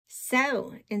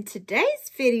So, in today's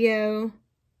video,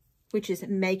 which is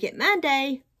Make It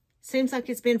Monday, seems like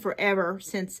it's been forever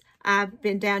since I've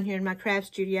been down here in my craft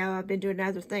studio. I've been doing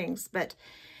other things, but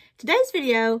today's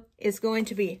video is going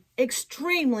to be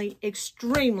extremely,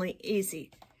 extremely easy.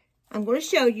 I'm going to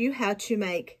show you how to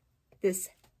make this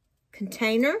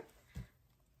container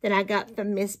that I got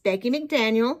from Miss Becky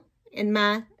McDaniel in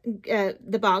my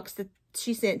the box that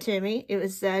she sent to me. It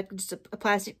was just a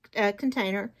plastic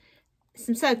container,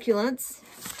 some succulents,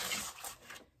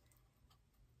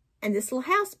 and this little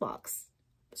house box,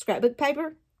 scrapbook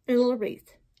paper, and a little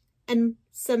wreath, and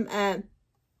some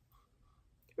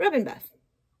rub and buff.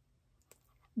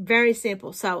 Very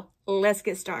simple. So let's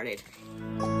get started.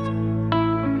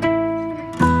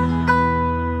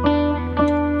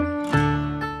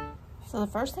 So the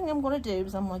first thing I'm going to do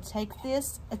is I'm going to take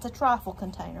this, it's a trifle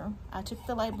container. I took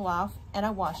the label off and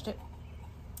I washed it.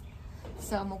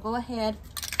 So I'm going to go ahead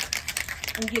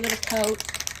and give it a coat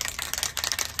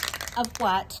of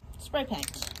white spray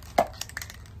paint.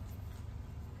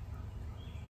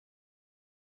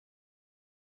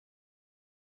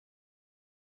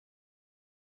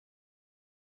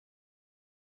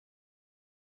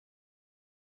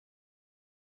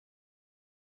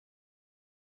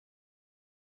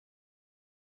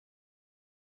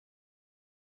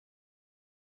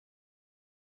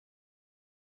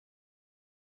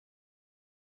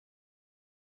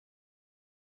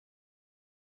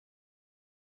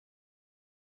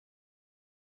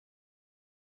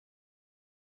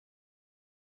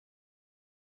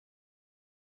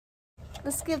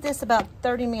 Let's give this about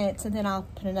 30 minutes and then I'll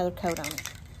put another coat on it.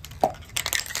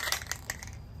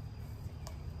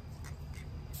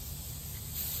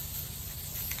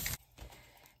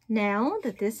 Now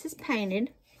that this is painted,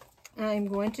 I'm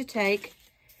going to take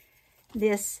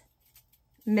this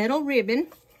metal ribbon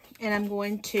and I'm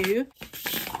going to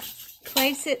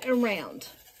place it around,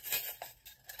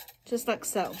 just like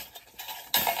so.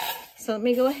 So let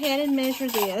me go ahead and measure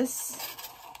this.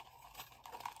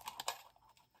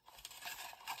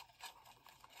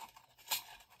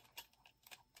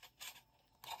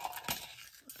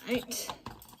 Right.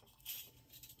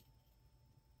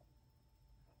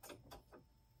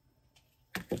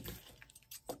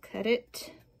 Cut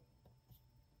it.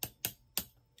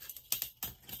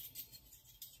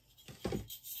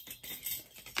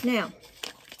 Now,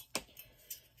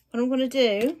 what I'm going to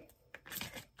do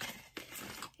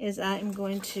is I am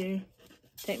going to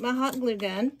take my hot glue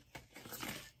gun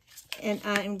and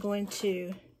I am going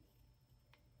to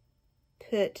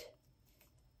put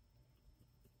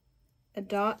a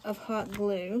dot of hot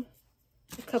glue,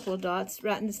 a couple of dots,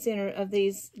 right in the center of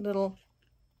these little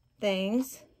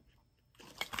things.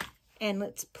 And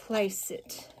let's place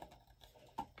it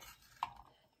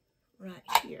right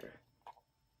here.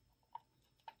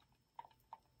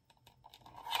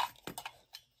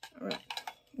 All right,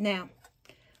 now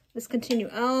let's continue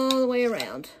all the way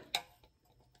around.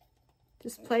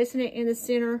 Just placing it in the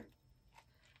center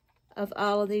of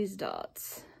all of these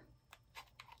dots.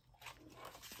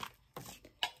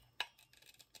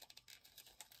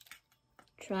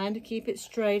 Trying to keep it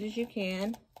straight as you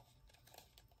can.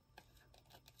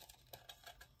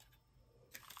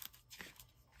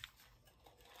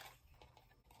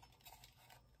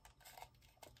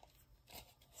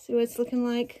 See what it's looking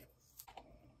like?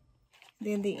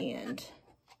 Then the end.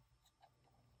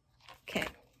 Okay,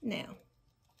 now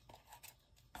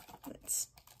let's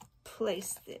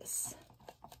place this.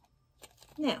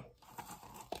 Now,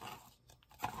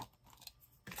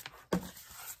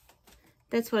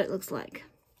 that's what it looks like.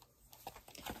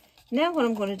 Now what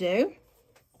I'm going to do,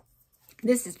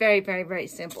 this is very, very, very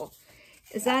simple,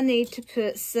 is I need to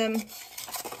put some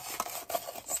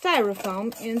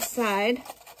styrofoam inside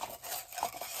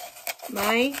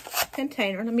my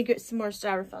container. Let me get some more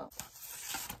styrofoam.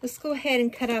 Let's go ahead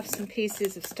and cut off some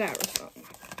pieces of styrofoam.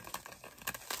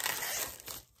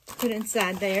 Put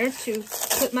inside there to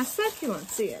put my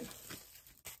succulents in.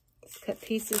 Let's cut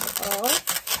pieces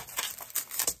off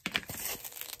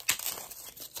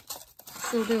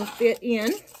so they'll fit in.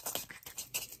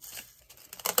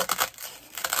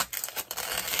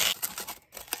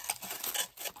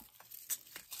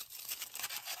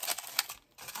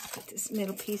 Cut this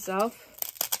middle piece off.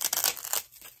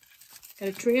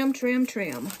 Gotta trim, trim,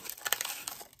 trim.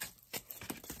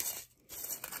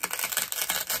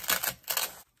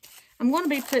 I'm going to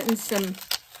be putting some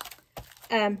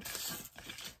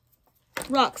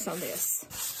rocks on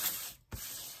this.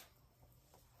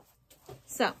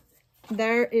 So,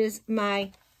 there is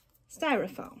my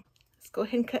styrofoam. Let's go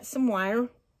ahead and cut some wire.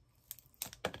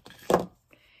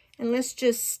 And let's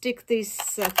just stick these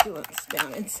succulents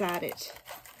down inside it.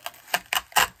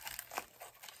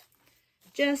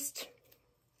 just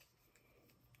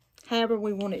however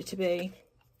we want it to be.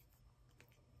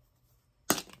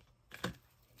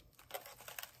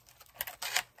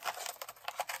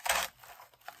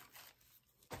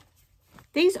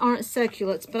 These aren't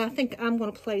succulents, but I think I'm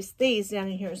going to place these down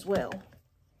in here as well.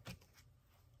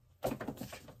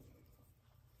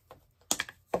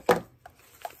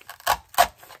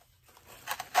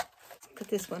 Cut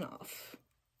this one off.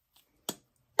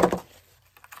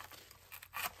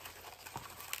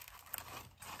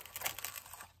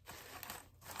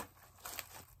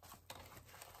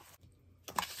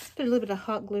 Put a little bit of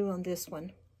hot glue on this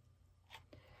one,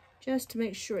 just to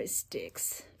make sure it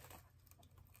sticks.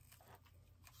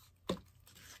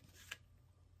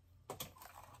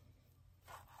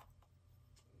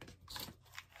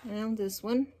 And this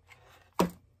one.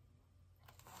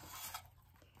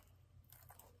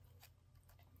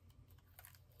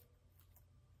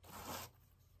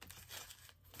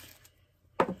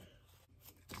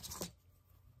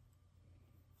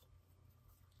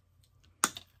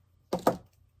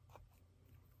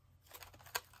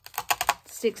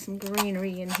 Stick some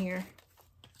greenery in here.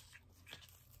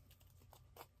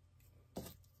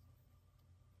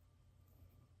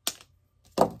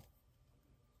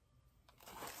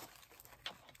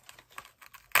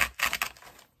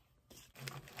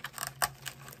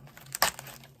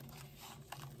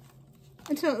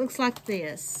 Until it looks like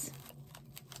this.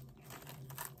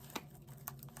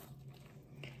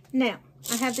 Now,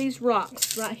 I have these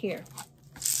rocks right here.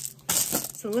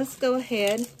 So let's go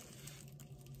ahead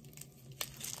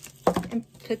and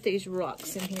put these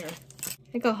rocks in here.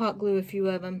 I think I'll hot glue a few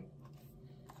of them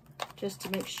just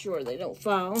to make sure they don't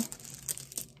fall.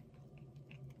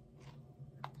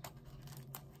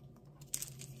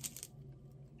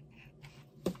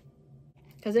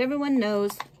 Because everyone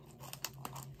knows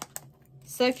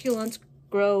succulents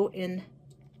grow in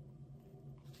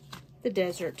the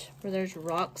desert where there's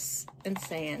rocks and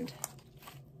sand.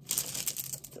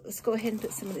 So let's go ahead and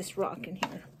put some of this rock in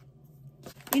here.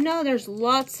 You know, there's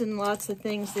lots and lots of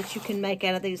things that you can make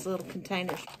out of these little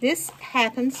containers. This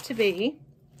happens to be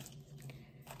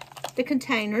the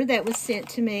container that was sent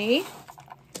to me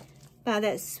by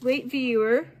that sweet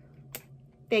viewer,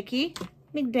 Becky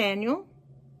McDaniel.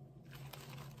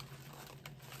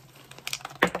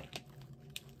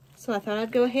 So I thought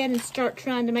I'd go ahead and start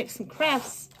trying to make some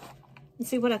crafts and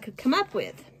see what I could come up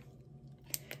with.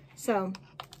 So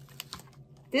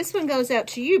this one goes out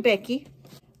to you, Becky.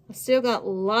 I've still got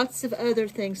lots of other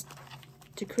things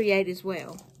to create as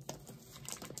well.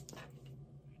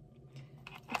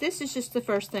 But this is just the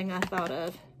first thing I thought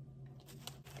of.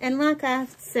 And like I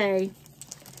say,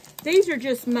 these are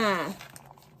just my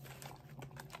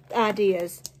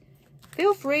ideas.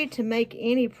 Feel free to make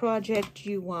any project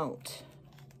you want.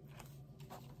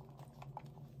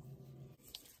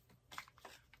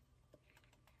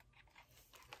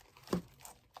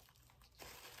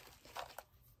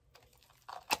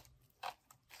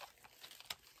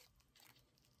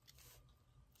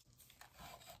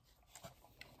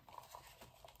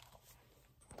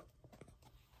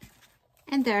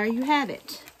 And there you have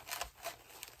it.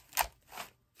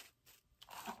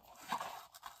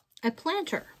 A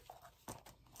planter.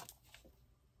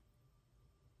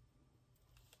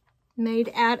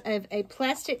 Made out of a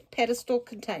plastic pedestal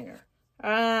container.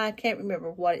 I can't remember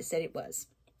what it said it was.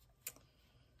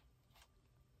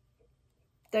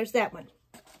 There's that one.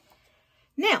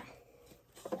 Now,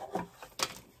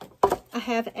 I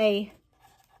have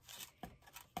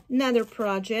another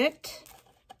project.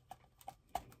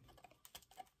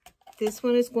 This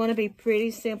one is going to be pretty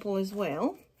simple as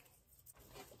well.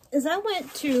 As I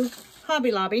went to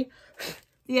Hobby Lobby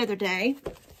the other day,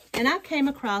 and I came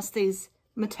across these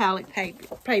metallic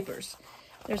papers.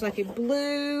 There's like a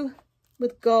blue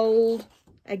with gold,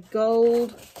 a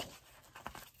gold,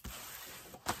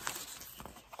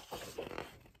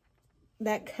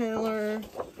 that color,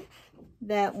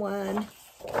 that one,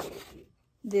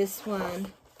 this one,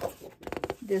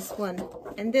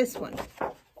 and this one.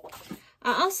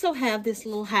 I also have this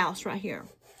little house right here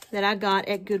that I got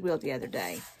at Goodwill the other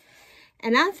day.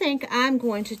 And I think I'm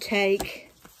going to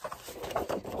take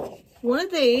one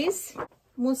of these.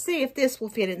 We'll see if this will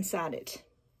fit inside it.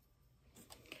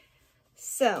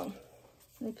 So,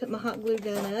 let me put my hot glue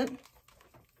gun up.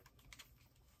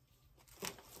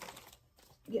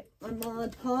 Get my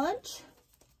Mod Podge.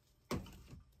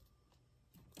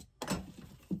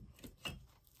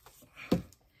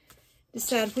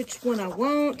 Decide which one I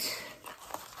want.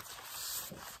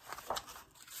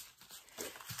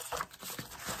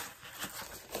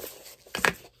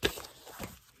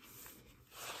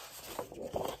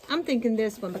 I'm thinking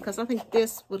this one because I think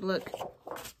this would look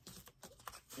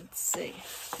see.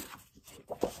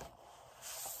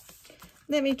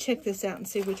 Let me check this out and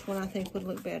see which one I think would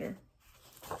look better.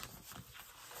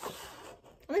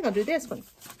 I think I'll do this one.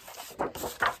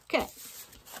 Okay.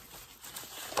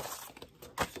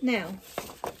 Now,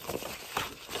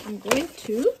 I'm going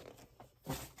to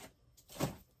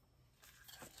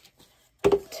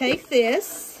take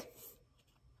this,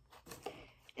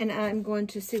 and I'm going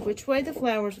to see which way the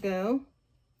flowers go.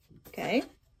 Okay.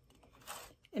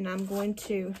 And I'm going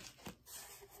to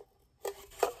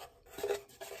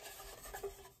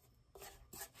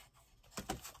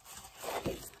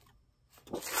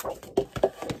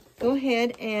go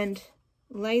ahead and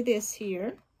lay this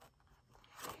here.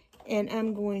 And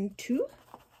I'm going to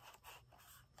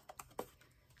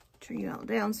turn you all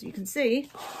down so you can see.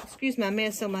 Excuse my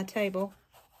mess on my table.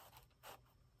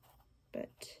 But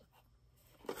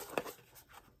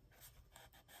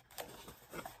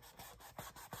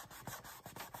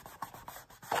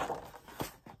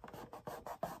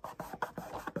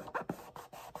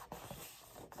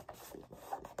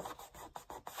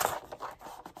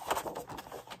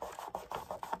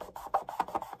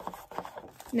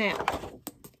now,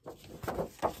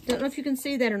 don't know if you can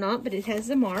see that or not, but it has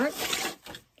a mark.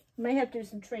 May have to do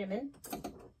some trimming.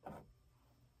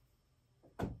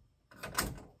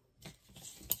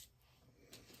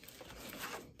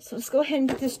 So let's go ahead and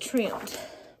get this trimmed.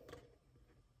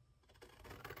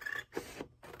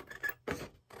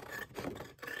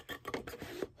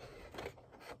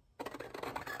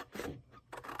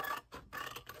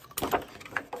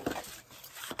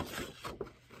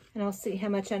 And I'll see how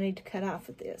much I need to cut off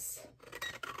of this.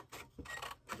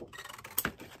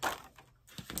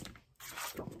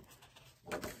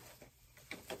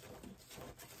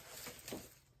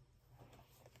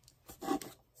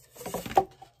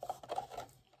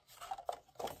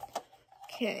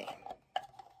 Okay.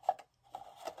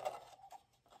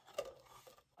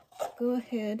 Go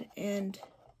ahead and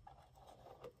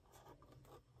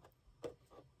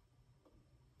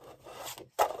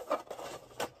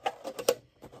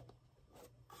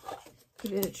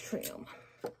give it a trim.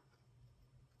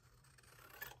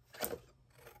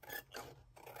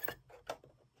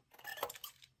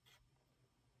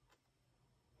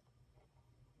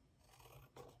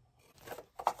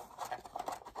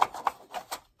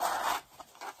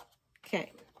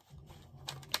 Okay.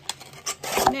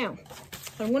 Now,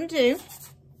 what I'm going to do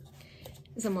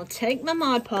is I'm going to take my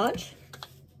Mod Podge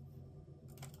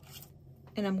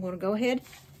and I'm going to go ahead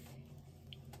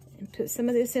and put some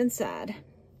of this inside.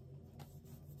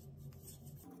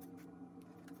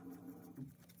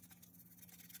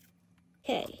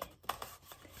 Okay.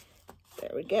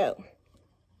 There we go.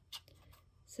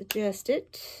 So adjust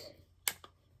it.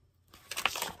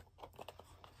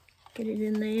 Get it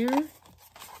in there.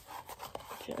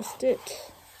 Adjust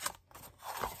it.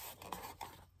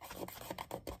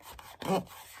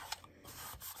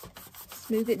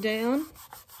 Smooth it down.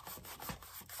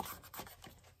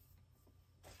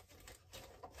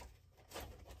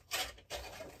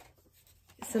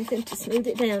 Something to smooth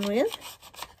it down with.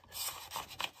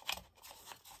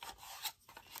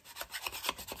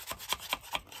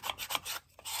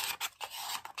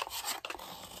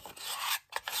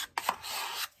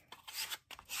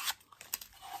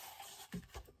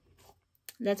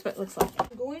 That's what it looks like.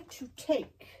 I'm going to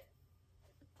take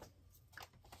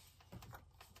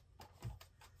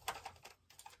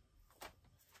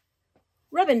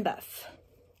rubnbuff,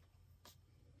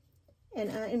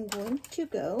 and I am going to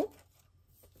go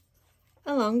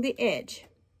along the edge.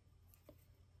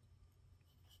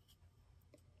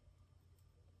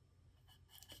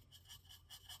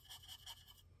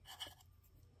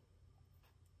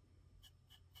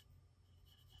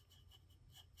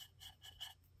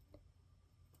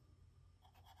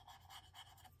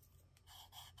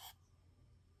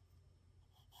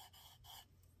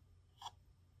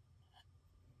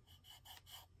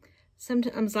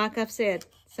 Sometimes, like I've said,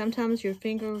 sometimes your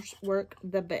fingers work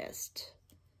the best.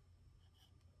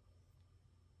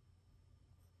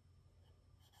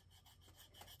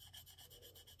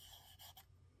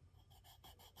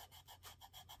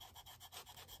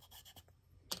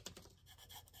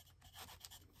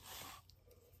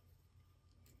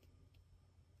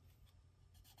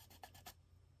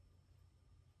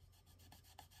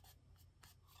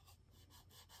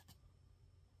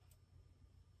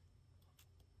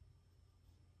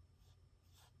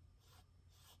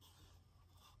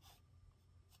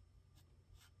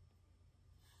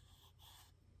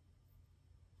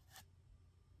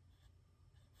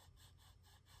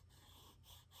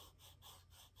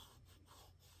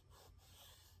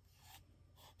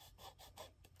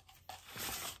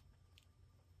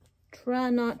 try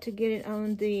not to get it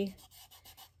on the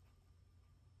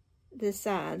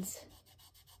sides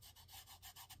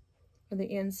or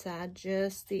the inside,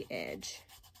 just the edge.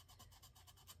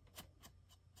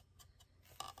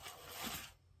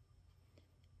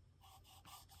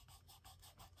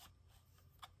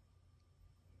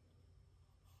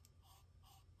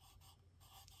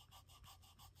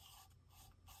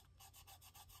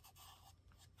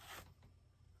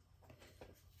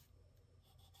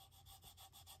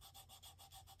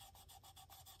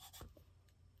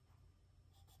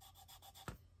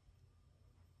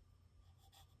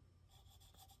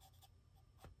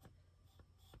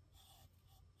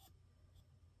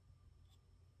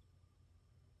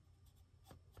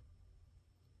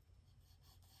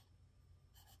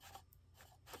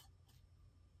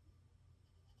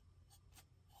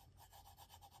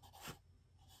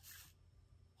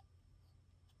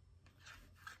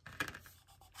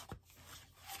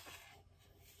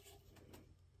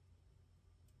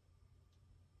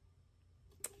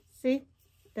 See,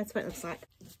 that's what it looks like.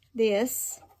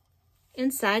 This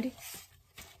inside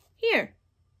here.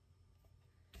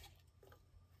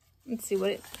 Let's see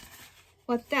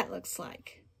what that looks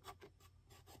like.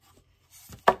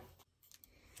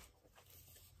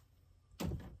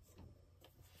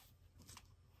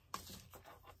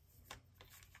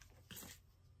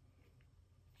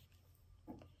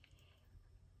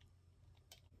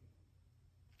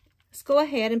 Let's go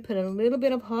ahead and put a little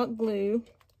bit of hot glue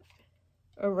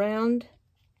around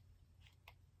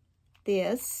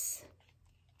this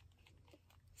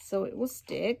so it will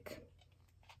stick.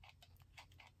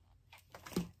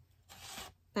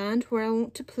 Find where I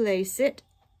want to place it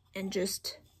and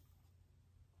just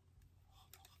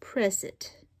press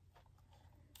it.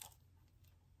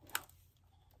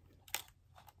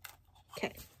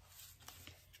 Okay.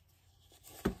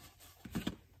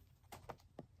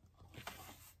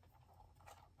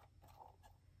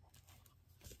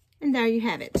 And there you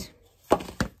have it.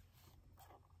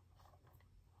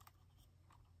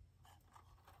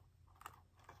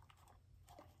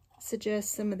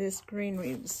 Suggest some of this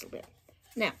greenery just a little bit.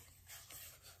 Now,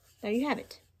 there you have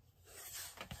it.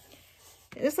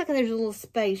 It looks like there's a little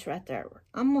space right there.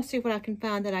 I'm going to see what I can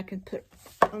find that I can put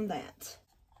on that.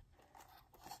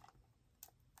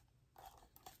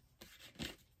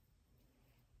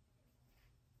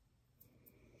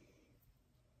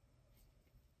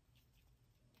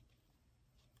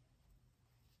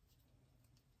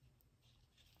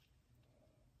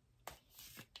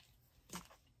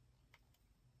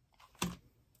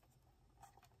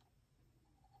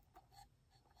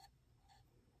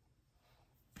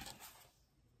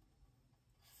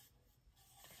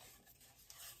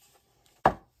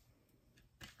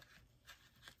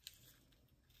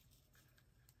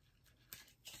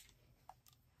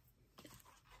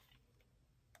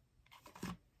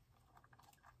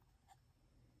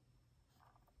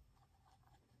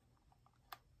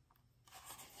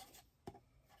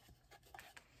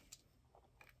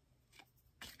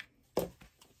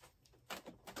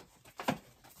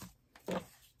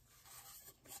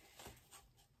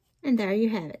 And there you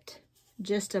have it.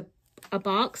 Just a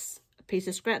box, a piece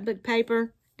of scrapbook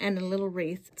paper, and a little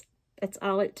wreath. That's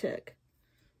all it took.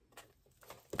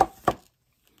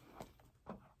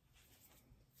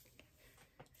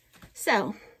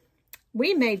 So,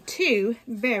 we made two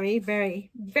very, very,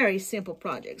 very simple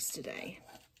projects today.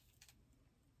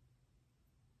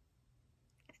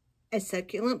 A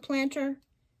succulent planter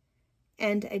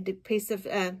and a piece of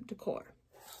decor.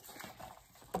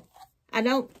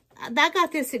 I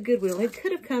got this at Goodwill. It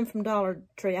could have come from Dollar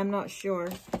Tree. I'm not sure.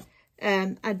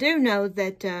 I do know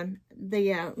that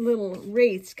the little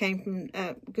wreaths came from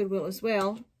Goodwill as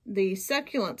well. The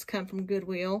succulents come from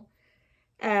Goodwill.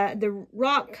 The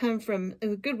rock come from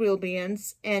the Goodwill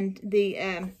bins. And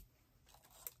the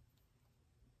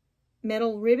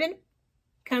metal ribbon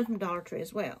come from Dollar Tree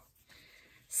as well.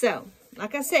 So,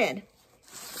 like I said,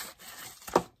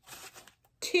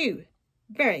 two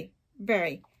very,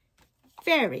 very,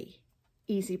 very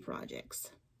easy projects.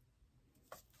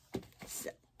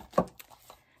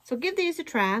 So give these a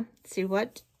try. See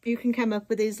what you can come up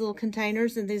with these little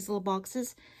containers and these little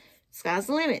boxes. Sky's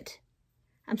the limit.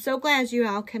 I'm so glad you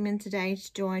all come in today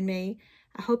to join me.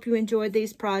 I hope you enjoyed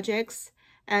these projects.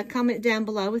 Comment down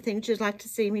below with things you'd like to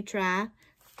see me try.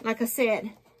 Like I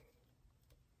said,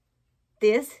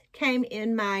 this came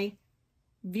in my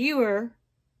viewer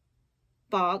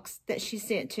box that she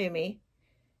sent to me.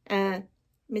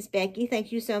 Miss Becky,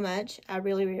 thank you so much. I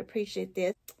really, really appreciate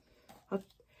this.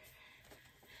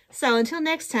 So until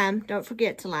next time, don't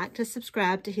forget to like, to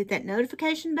subscribe, to hit that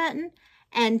notification button,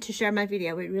 and to share my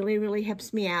video. It really, really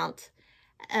helps me out.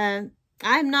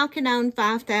 I'm knocking on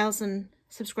 5,000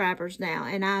 subscribers now,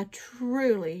 and I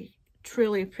truly,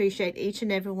 truly appreciate each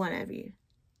and every one of you.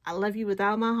 I love you with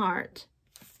all my heart.